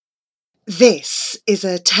This is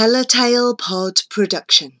a Telltale Pod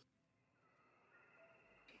production.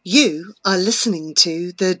 You are listening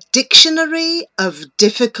to the Dictionary of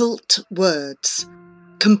Difficult Words,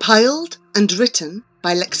 compiled and written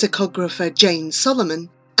by lexicographer Jane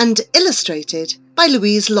Solomon and illustrated by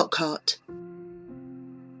Louise Lockhart.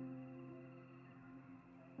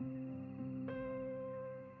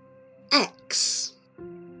 X.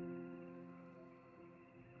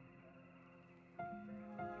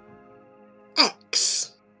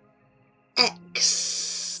 X.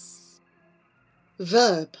 X.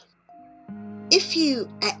 Verb. If you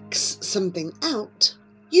X something out,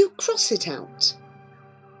 you cross it out.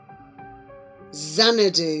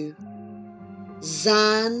 Xanadu.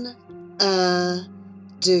 Xan-a-do.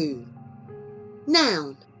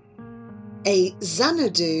 Noun. A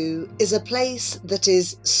Xanadu is a place that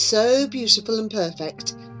is so beautiful and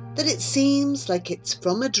perfect that it seems like it's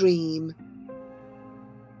from a dream.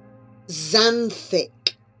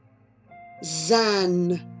 Xanthic.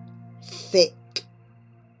 Xanthic.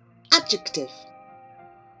 Adjective.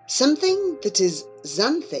 Something that is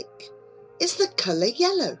xanthic is the colour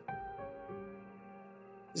yellow.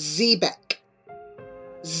 Xebec.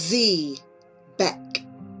 Xebec.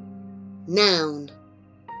 Noun.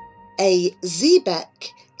 A xebec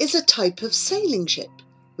is a type of sailing ship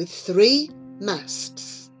with 3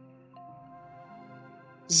 masts.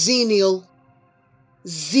 Xenial.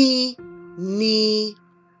 Xenial.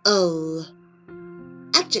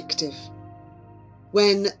 Adjective.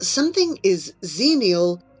 When something is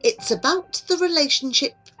xenial, it's about the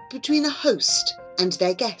relationship between a host and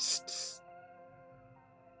their guests.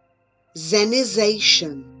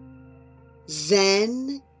 Zenization.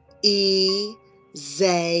 Zen-e-zation.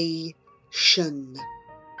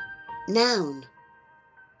 Noun.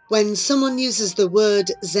 When someone uses the word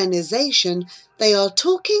zenization, they are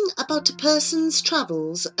talking about a person's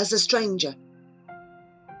travels as a stranger.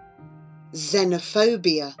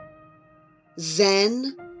 Xenophobia.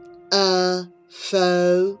 Xenophobia.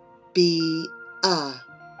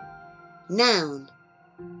 Noun.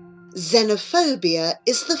 Xenophobia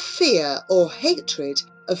is the fear or hatred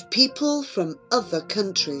of people from other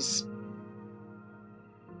countries.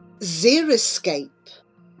 Xeriscape.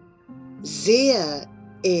 Xeriscape.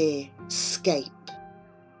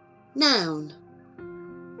 Noun.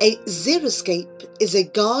 A xeriscape is a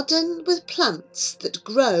garden with plants that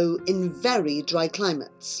grow in very dry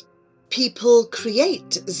climates. People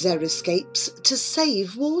create xeriscapes to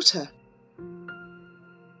save water.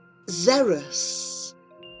 Xerus.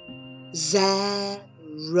 Xerus.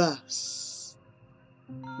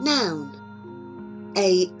 Noun.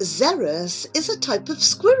 A xerus is a type of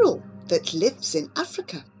squirrel that lives in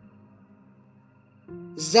Africa.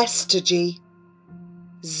 Zestagy.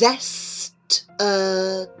 Zestagy.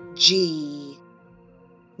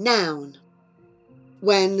 Noun.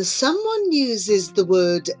 When someone uses the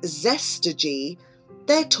word zestagy,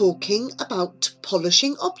 they're talking about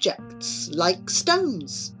polishing objects like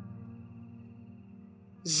stones.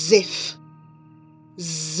 Ziff.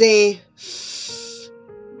 Ziff.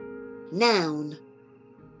 Noun.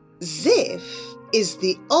 Ziff is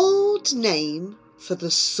the old name for the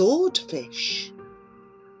swordfish.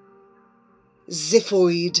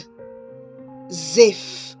 Ziphoid.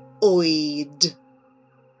 Ziphoid.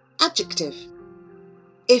 Adjective.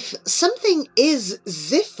 If something is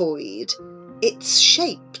ziphoid, it's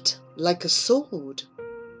shaped like a sword.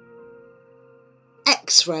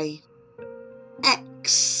 X-ray. X-ray.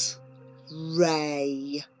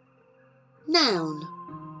 Noun.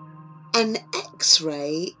 An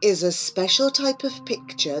X-ray is a special type of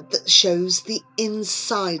picture that shows the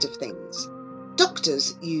inside of things.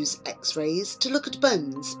 Doctors use X-rays to look at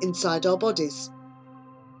bones inside our bodies.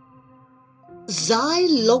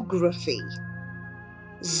 Xylography.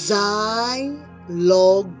 Xylography.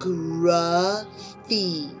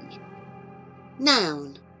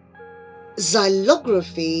 Noun.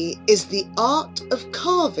 Xylography is the art of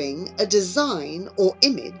carving a design or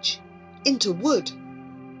image into wood.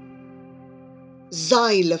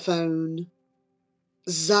 Xylophone.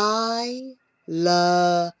 Xylophone.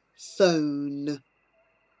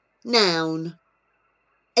 Noun.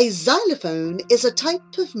 A xylophone is a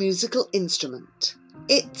type of musical instrument.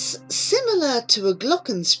 It's similar to a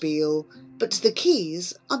glockenspiel, but the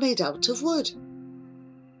keys are made out of wood.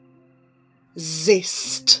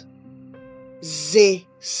 Zist.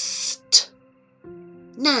 Zist.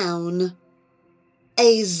 Noun.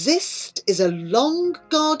 A zist is a long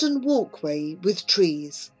garden walkway with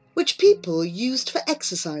trees, which people used for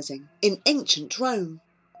exercising in ancient Rome.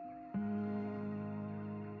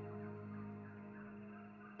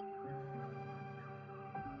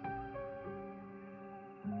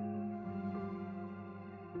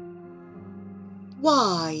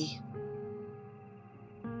 Y.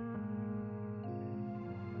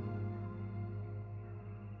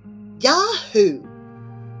 Yahoo.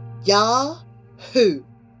 Yahoo.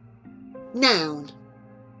 Noun.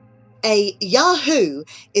 A yahoo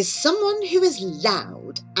is someone who is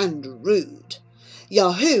loud and rude.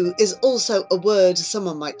 Yahoo is also a word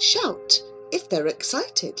someone might shout if they're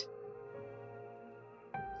excited.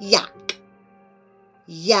 Yak.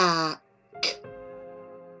 Yak.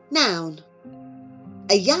 Noun.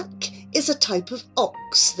 A yak is a type of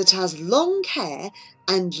ox that has long hair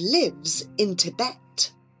and lives in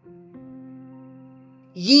Tibet.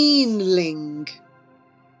 Yeenling.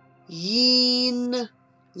 Yeenling.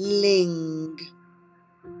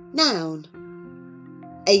 Noun.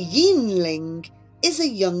 A yeenling is a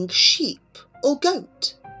young sheep or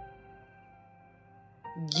goat.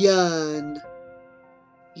 Yearn.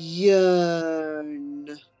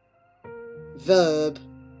 Yearn. Verb.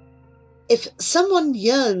 If someone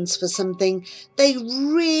yearns for something, they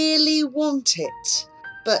really want it,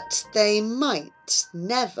 but they might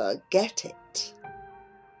never get it.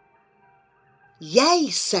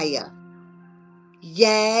 Yay-sayer.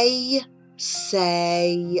 Yay-sayer.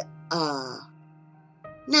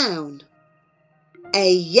 Noun.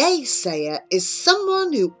 A yay-sayer is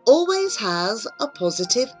someone who always has a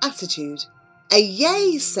positive attitude. A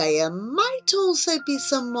yay-sayer might also be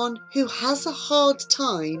someone who has a hard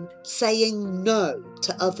time saying no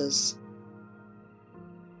to others.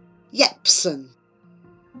 Yepson.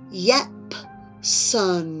 Yepson.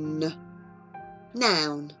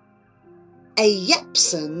 Noun. A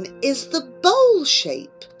yepson is the bowl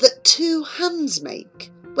shape that two hands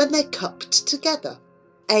make when they're cupped together.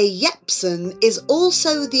 A yepson is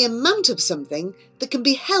also the amount of something that can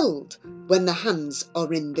be held when the hands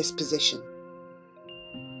are in this position.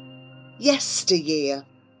 Yesteryear.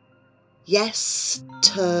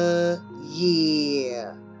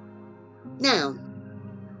 Yesteryear. Noun.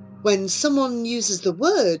 When someone uses the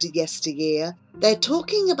word yesteryear, they're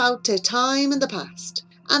talking about a time in the past,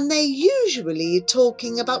 and they're usually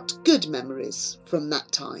talking about good memories from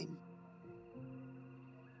that time.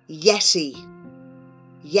 Yeti.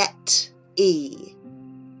 Yet-e.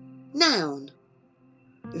 Noun.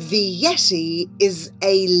 The Yeti is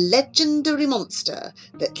a legendary monster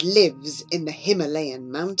that lives in the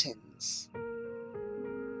Himalayan mountains.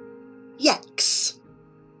 Yeks.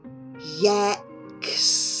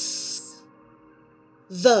 Yeks.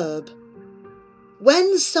 Verb.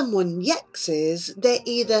 When someone yexes, they're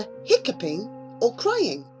either hiccuping or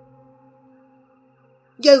crying.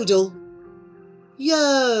 Yodel.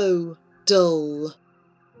 Yodel.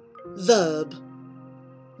 Verb.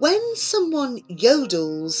 When someone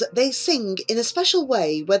yodels, they sing in a special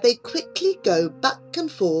way where they quickly go back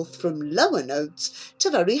and forth from lower notes to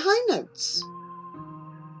very high notes.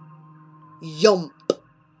 Yomp.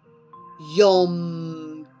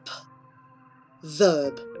 Yomp.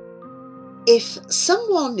 Verb. If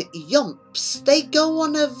someone yomps, they go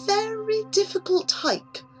on a very difficult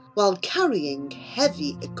hike while carrying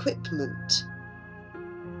heavy equipment.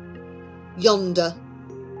 Yonder.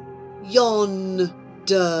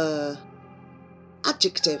 Yonder.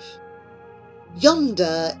 Adjective.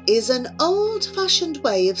 Yonder is an old-fashioned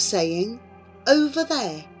way of saying over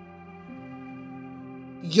there.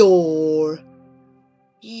 Your.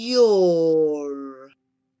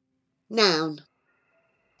 Noun.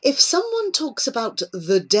 If someone talks about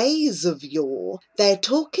the days of yore, they're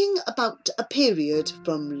talking about a period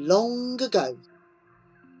from long ago.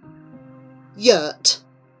 Yurt.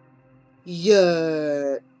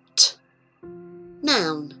 Yurt.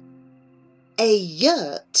 Noun. A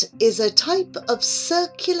yurt is a type of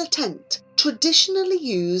circular tent traditionally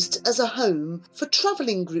used as a home for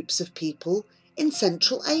travelling groups of people in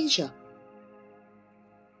Central Asia.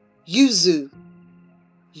 Yuzu.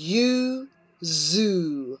 Yuzu.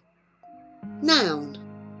 Noun.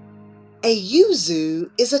 A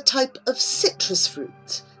yuzu is a type of citrus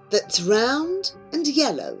fruit that's round and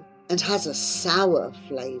yellow and has a sour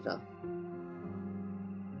flavour.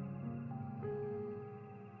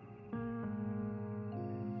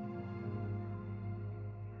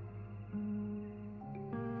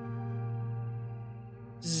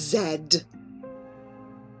 Z.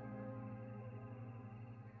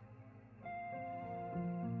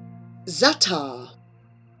 Zatar.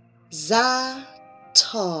 Zatar.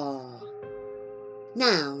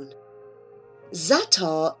 Noun.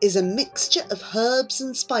 Zatar is a mixture of herbs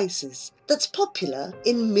and spices that's popular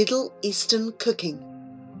in Middle Eastern cooking.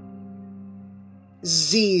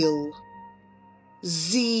 Zeal.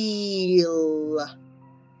 Zeal.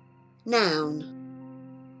 Noun.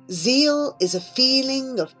 Zeal is a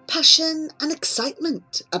feeling of passion and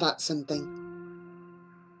excitement about something.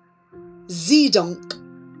 Zeedonk.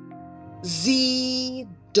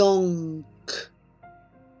 Zeedonk.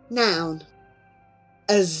 Noun.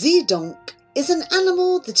 A zeedonk is an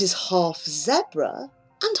animal that is half zebra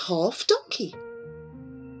and half donkey.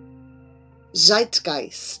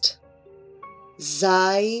 Zeitgeist.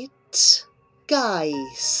 Zeitgeist.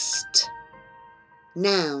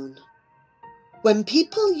 Noun. When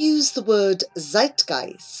people use the word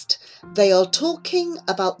zeitgeist, they are talking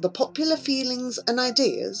about the popular feelings and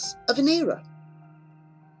ideas of an era.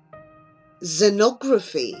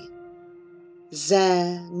 Xenography.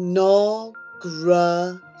 Xenography.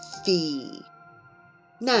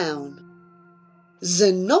 Noun.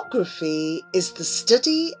 Xenography is the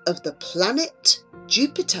study of the planet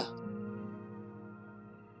Jupiter.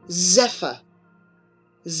 Zephyr.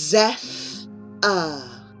 Zephyr.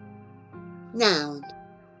 Noun.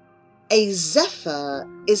 A zephyr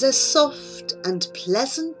is a soft and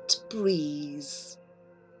pleasant breeze.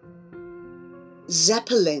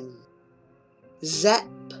 Zeppelin.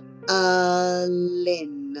 Zeppelin.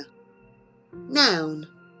 Noun.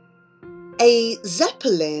 A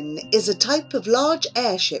zeppelin is a type of large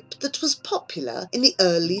airship that was popular in the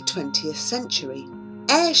early 20th century.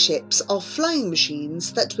 Airships are flying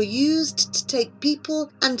machines that were used to take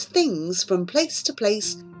people and things from place to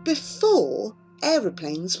place before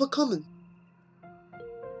aeroplanes were common.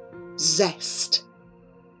 Zest.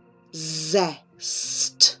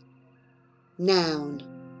 Zest. Noun.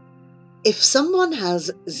 If someone has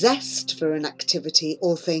zest for an activity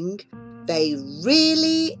or thing, they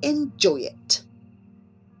really enjoy it.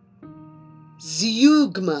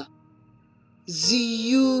 Zeugma.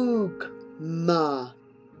 Zeugma.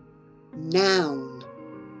 Noun.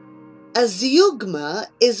 A zeugma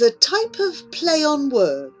is a type of play on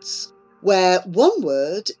words, where one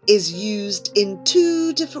word is used in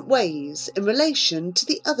two different ways in relation to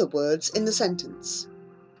the other words in the sentence.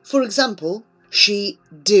 For example, she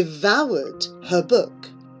devoured her book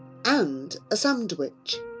and a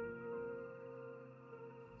sandwich.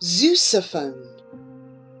 Zeusophone.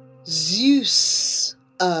 Zeusophone.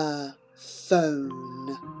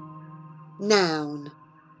 Noun.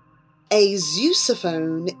 A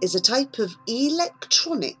zeusophone is a type of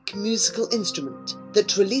electronic musical instrument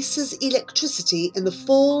that releases electricity in the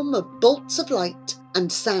form of bolts of light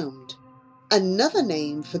and sound. Another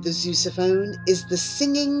name for the zeusophone is the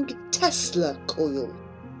singing Tesla coil.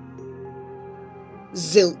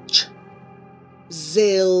 Zilch.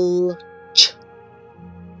 Zilch.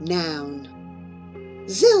 Noun.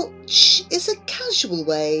 Zilch is a casual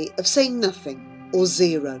way of saying nothing or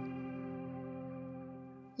zero.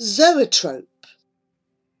 Zoetrope.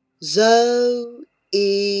 Zoetrope.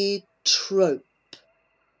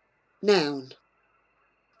 Noun.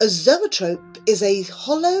 A zoetrope is a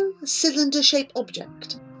hollow, cylinder-shaped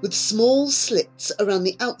object with small slits around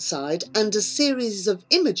the outside and a series of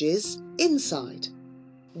images inside.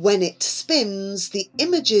 When it spins, the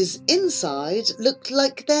images inside look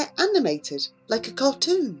like they're animated, like a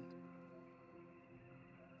cartoon.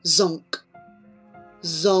 Zonk.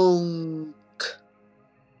 Zonk.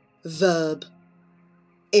 Verb.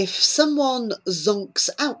 If someone zonks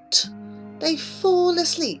out, they fall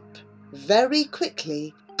asleep very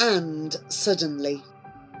quickly and suddenly.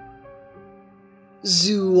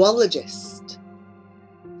 Zoologist.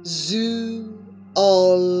 Zoologist.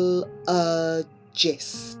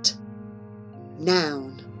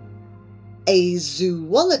 Noun. A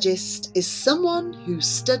zoologist is someone who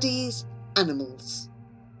studies animals.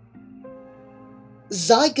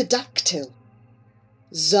 Zygodactyl.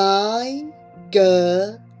 Zygodactyl.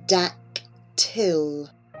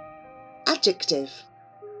 Adjective.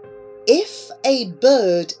 If a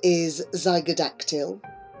bird is zygodactyl,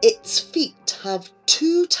 its feet have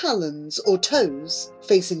 2 talons or toes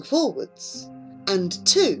facing forwards and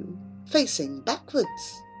 2 facing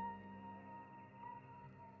backwards.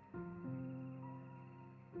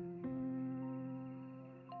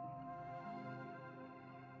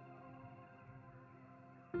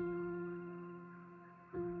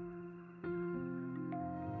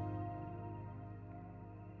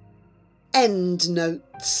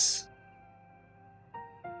 Endnotes.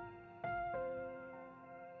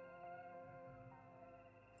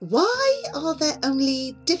 Why are there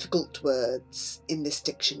only difficult words in this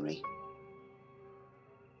dictionary?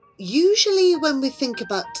 Usually when we think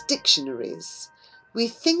about dictionaries, we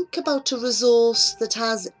think about a resource that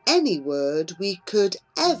has any word we could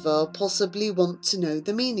ever possibly want to know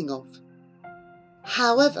the meaning of.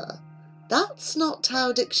 However, that's not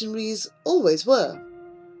how dictionaries always were.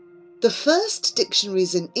 The first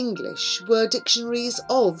dictionaries in English were dictionaries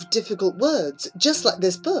of difficult words, just like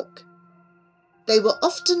this book. They were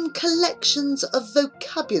often collections of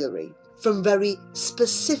vocabulary from very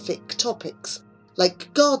specific topics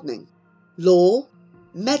like gardening, law,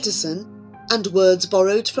 medicine, and words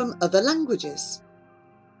borrowed from other languages.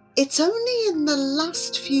 It's only in the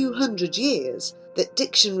last few hundred years that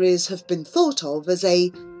dictionaries have been thought of as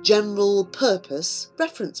a general-purpose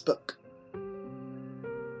reference book.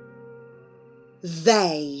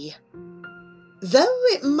 They. Though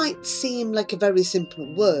it might seem like a very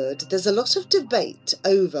simple word, there's a lot of debate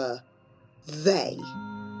over they.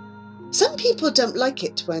 Some people don't like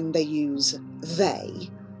it when they use they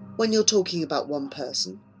when you're talking about one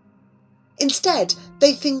person. Instead,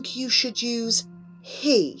 they think you should use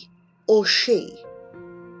he or she.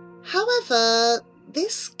 However,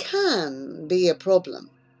 this can be a problem.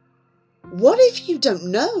 What if you don't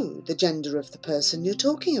know the gender of the person you're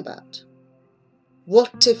talking about?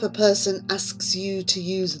 What if a person asks you to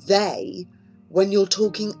use they when you're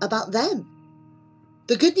talking about them?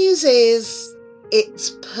 The good news is,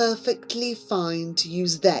 it's perfectly fine to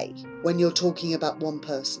use they when you're talking about one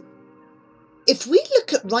person. If we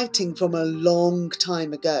look at writing from a long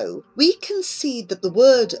time ago, we can see that the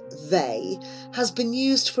word they has been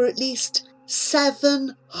used for at least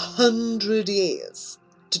 700 years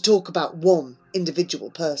to talk about one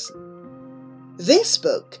individual person. This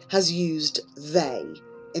book has used they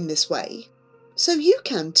in this way, so you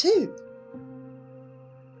can too.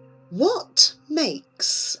 What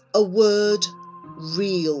makes a word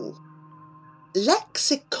real?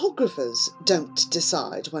 Lexicographers don't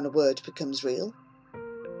decide when a word becomes real.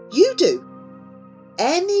 You do.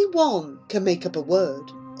 Anyone can make up a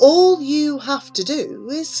word. All you have to do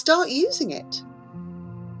is start using it.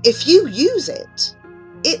 If you use it,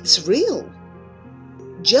 it's real.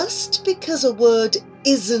 Just because a word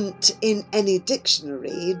isn't in any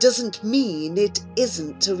dictionary doesn't mean it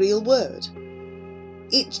isn't a real word.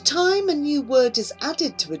 Each time a new word is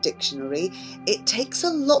added to a dictionary, it takes a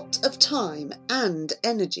lot of time and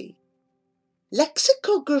energy.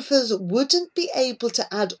 Lexicographers wouldn't be able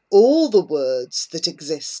to add all the words that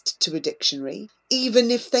exist to a dictionary,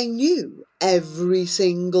 even if they knew every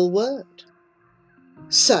single word.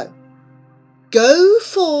 So, go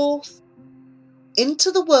forth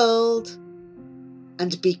into the world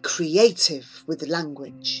and be creative with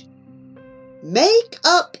language. Make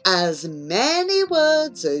up as many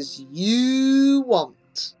words as you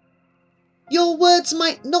want. Your words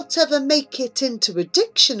might not ever make it into a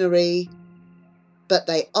dictionary, but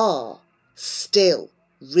they are still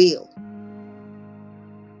real.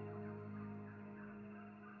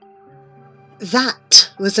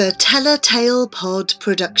 That was a Telltale Pod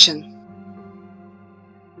production.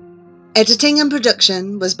 Editing and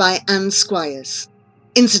production was by Anne Squires.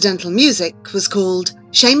 Incidental music was called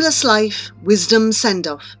Shameless Life, Wisdom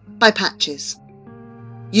Send-Off by Patches.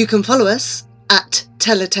 You can follow us at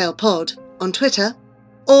Telltale Pod on Twitter,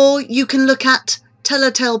 or you can look at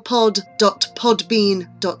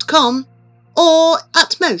telltalepod.podbean.com or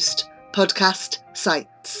at most podcast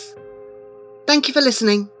sites. Thank you for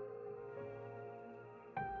listening.